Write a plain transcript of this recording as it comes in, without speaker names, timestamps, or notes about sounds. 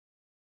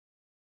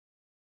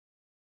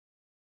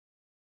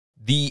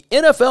The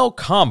NFL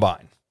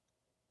Combine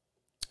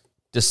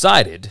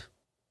decided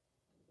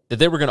that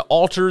they were going to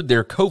alter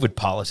their COVID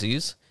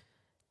policies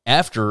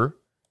after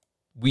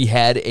we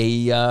had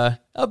not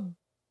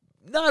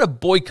a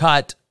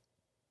boycott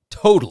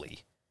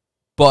totally,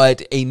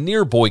 but a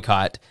near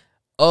boycott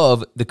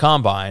of the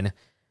Combine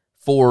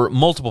for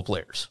multiple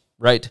players,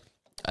 right?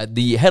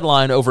 The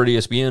headline over at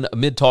ESPN,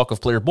 amid talk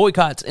of player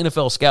boycotts,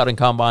 NFL Scouting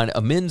Combine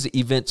amends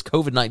events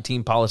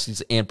COVID-19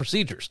 policies and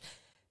procedures.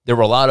 There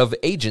were a lot of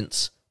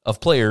agents of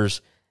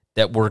players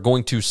that were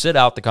going to sit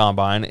out the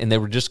Combine, and they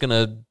were just going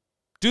to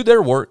do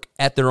their work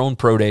at their own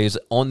pro days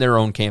on their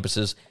own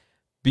campuses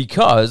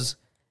because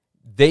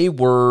they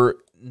were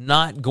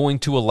not going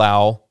to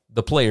allow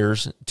the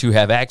players to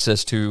have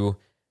access to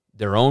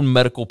their own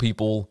medical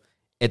people,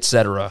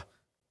 etc.,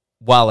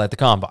 while at the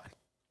Combine.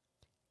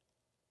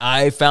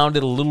 I found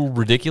it a little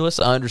ridiculous.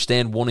 I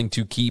understand wanting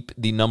to keep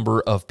the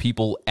number of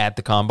people at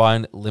the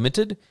Combine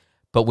limited,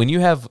 but when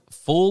you have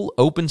full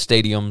open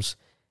stadiums,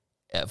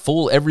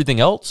 full everything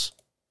else,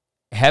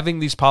 having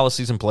these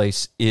policies in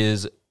place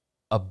is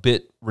a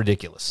bit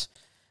ridiculous.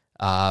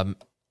 I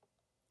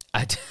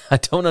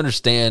don't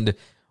understand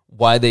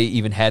why they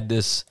even had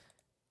this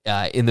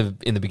in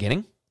the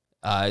beginning.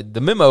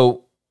 The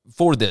memo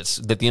for this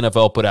that the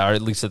NFL put out, or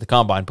at least that the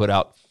Combine put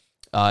out,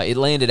 it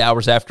landed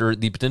hours after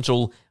the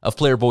potential of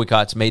player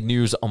boycotts made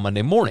news on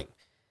Monday morning.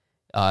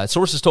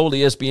 Sources told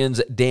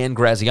ESPN's Dan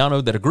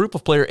Graziano that a group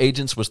of player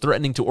agents was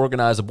threatening to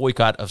organize a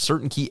boycott of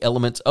certain key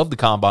elements of the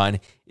Combine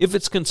if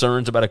its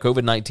concerns about a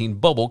COVID-19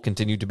 bubble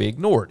continued to be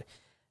ignored.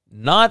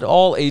 Not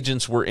all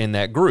agents were in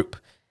that group.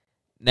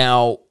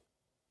 Now,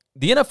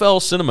 the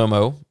NFL sent a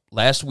memo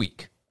last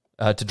week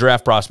to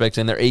draft prospects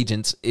and their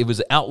agents. It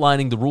was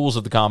outlining the rules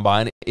of the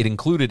Combine. It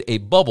included a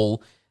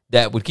bubble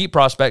that would keep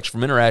prospects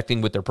from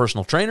interacting with their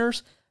personal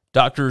trainers,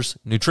 doctors,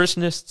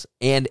 nutritionists,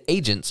 and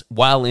agents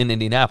while in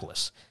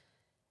Indianapolis.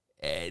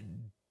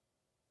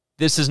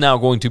 This is now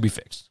going to be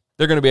fixed.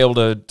 They're going to be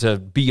able to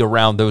be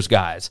around those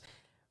guys.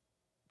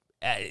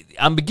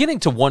 I'm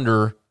beginning to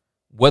wonder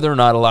whether or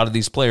not a lot of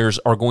these players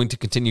are going to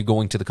continue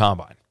going to the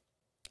Combine.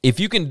 If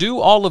you can do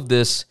all of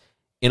this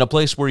in a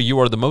place where you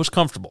are the most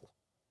comfortable,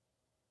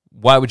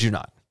 why would you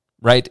not?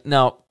 Right?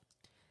 Now,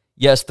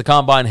 yes, the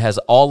Combine has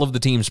all of the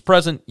teams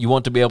present. You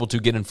want to be able to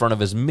get in front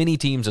of as many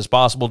teams as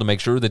possible to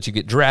make sure that you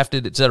get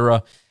drafted,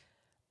 etc.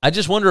 I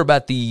just wonder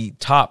about the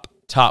top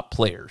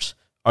players.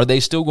 Are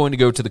they still going to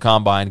go to the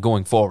Combine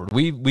going forward?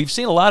 We've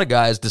seen a lot of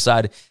guys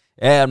decide,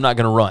 I'm not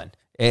going to run.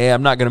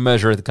 I'm not going to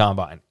measure at the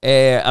Combine.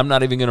 I'm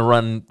not even going to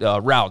run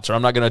routes, or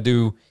I'm not going to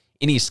do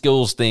any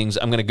skills things.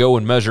 I'm going to go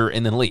and measure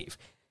and then leave.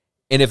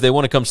 And if they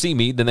want to come see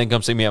me, then they can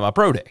come see me at my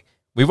pro day.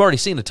 We've already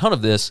seen a ton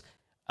of this.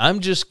 I'm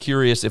just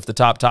curious if the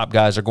top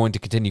guys are going to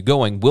continue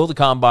going. Will the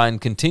Combine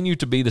continue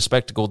to be the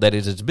spectacle that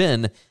it has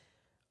been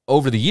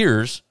over the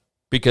years?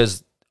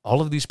 Because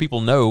all of these people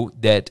know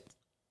that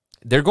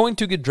they're going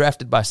to get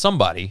drafted by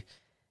somebody,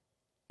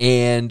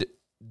 and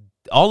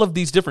all of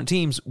these different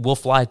teams will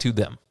fly to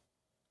them.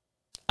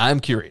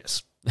 I'm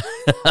curious.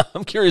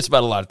 I'm curious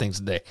about a lot of things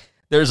today.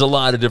 There's a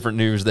lot of different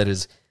news that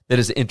is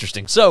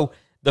interesting. So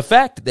the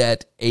fact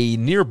that a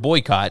near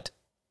boycott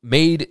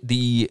made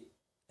the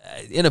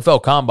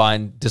NFL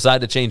Combine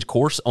decide to change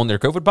course on their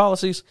COVID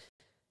policies,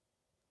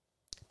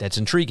 that's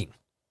intriguing.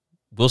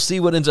 We'll see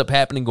what ends up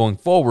happening going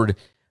forward,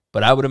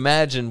 but I would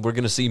imagine we're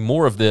going to see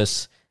more of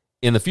this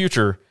in the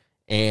future,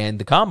 and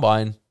the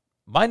Combine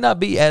might not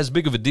be as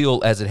big of a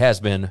deal as it has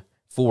been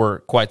for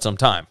quite some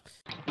time.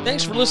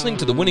 Thanks for listening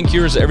to the Winning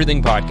Cures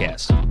Everything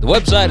podcast. The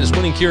website is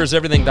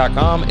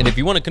winningcureseverything.com, and if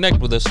you want to connect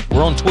with us,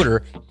 we're on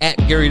Twitter at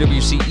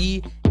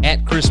GaryWCE,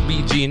 at Chris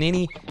B.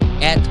 Giannini,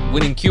 at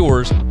Winning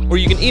Cures, or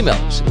you can email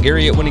us,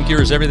 Gary at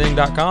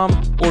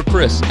winningcureseverything.com or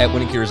Chris at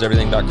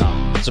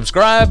winningcureseverything.com.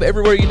 Subscribe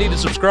everywhere you need to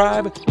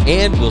subscribe,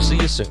 and we'll see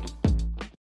you soon.